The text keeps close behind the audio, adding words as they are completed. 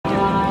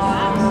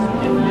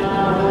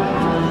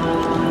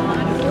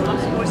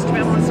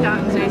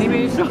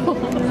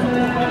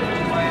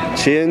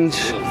Change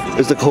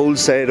is the cold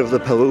side of the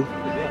pillow.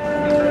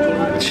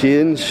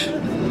 Change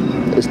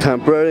is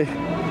temporary.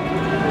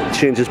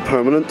 Change is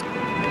permanent.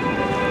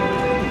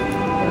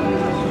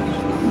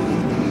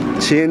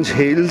 Change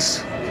heals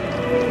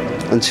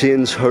and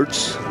change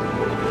hurts.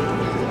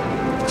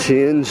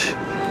 Change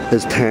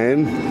is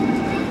time.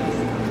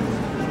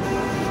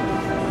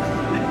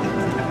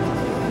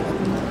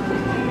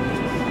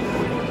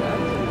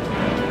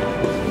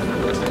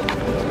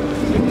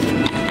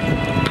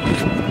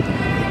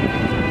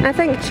 I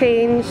think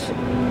change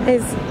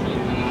is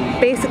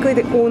basically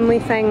the only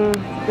thing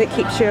that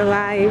keeps you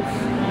alive.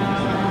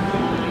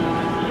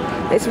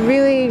 It's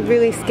really,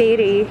 really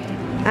scary,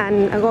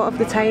 and a lot of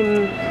the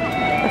time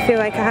I feel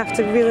like I have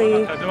to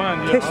really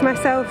push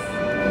myself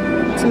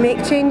to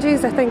make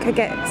changes. I think I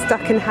get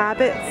stuck in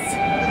habits,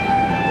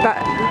 but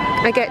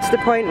I get to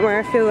the point where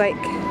I feel like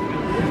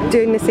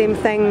doing the same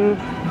thing,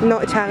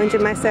 not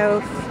challenging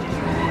myself,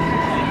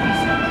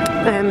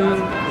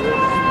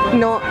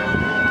 not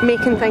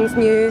making things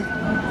new.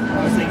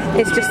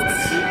 It's just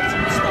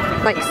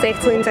like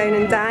settling down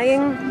and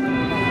dying.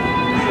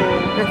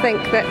 I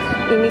think that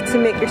you need to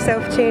make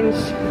yourself change.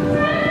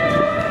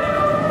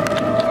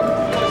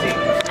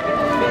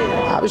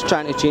 I was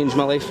trying to change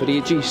my life for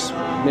ages.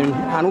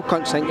 I know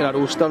cunts think you're a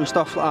roaster and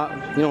stuff like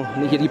that, you know,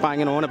 and you hear you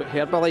banging on about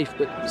Herbalife,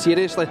 but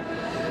seriously,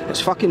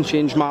 it's fucking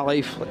changed my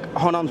life, like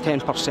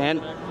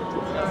 110%.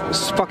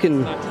 It's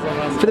fucking,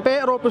 for the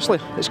better obviously,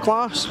 it's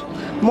class.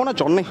 I'm on a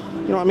journey,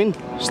 you know what I mean?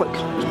 It's like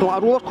a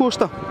roller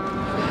coaster.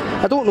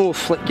 I don't know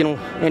if, like, you know,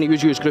 any of you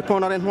use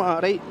Groupon or anything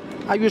like that, right?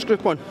 I use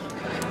Groupon.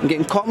 I'm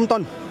getting cotton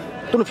done.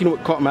 Don't know if you know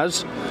what cotton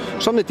is.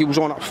 Some of the deals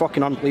on it are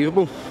fucking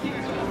unbelievable.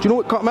 Do you know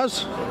what cotton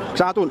is?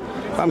 Because I don't.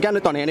 But I'm getting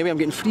it done anyway. I'm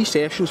getting 3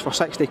 sessions for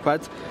 60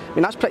 quid. I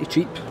mean, that's pretty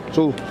cheap.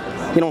 So,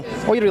 you know,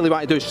 all you really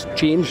want to do is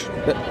change,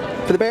 but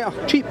for the better,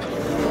 cheap.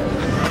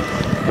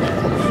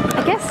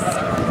 I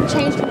guess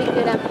change can be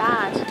good and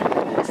bad.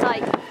 It's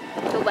like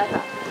the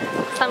weather.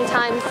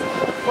 Sometimes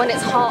when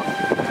it's hot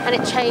and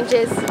it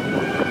changes,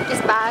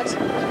 it's bad.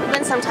 And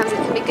then sometimes it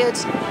can be good.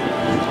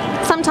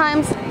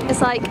 Sometimes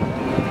it's like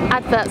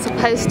adverts or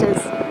posters.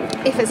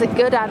 If it's a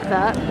good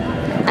advert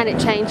and it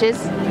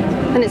changes,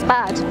 then it's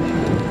bad.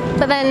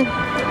 But then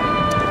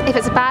if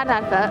it's a bad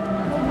advert,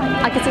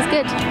 I guess it's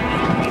good.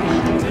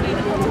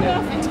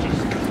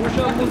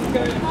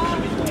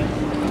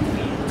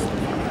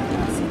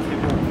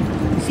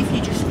 See if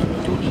you just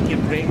don't eat your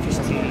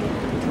breakfast till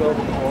 12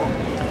 o'clock.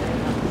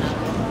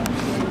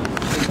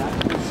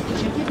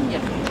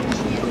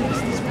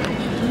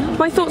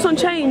 My thoughts on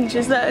change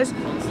is that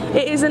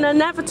it is an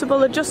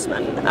inevitable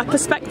adjustment, a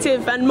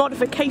perspective and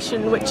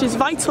modification which is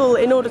vital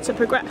in order to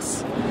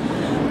progress.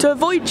 To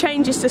avoid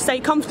change is to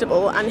stay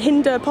comfortable and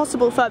hinder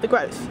possible further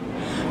growth.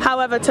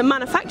 However, to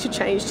manufacture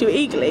change too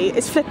eagerly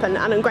is flippant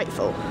and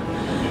ungrateful.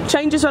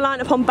 Change is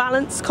reliant upon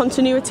balance,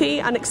 continuity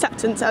and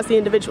acceptance as the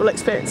individual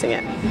experiencing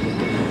it.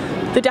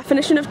 The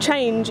definition of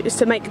change is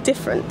to make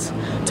different,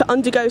 to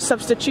undergo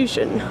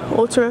substitution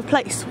or to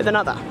replace with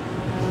another.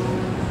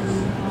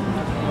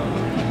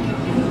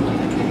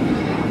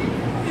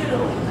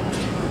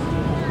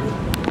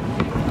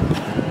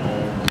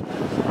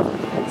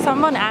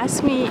 Someone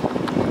asked me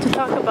to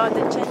talk about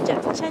the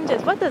changes.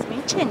 Changes. What does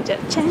mean change?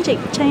 Changing.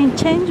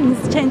 Change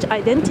means change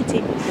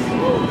identity.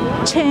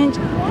 Change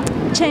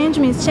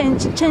means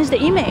change the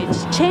image.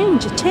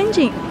 Change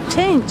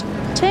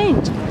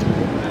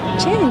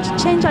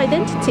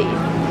identity.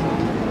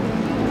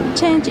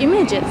 Change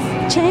images.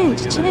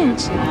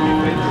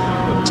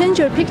 Change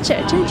your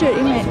picture. Change your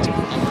image.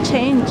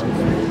 Change.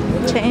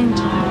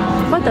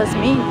 What does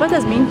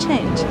mean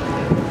change?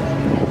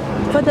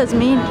 What does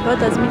mean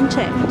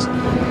change?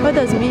 What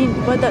does mean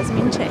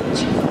change?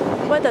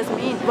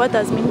 What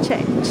does mean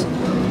change?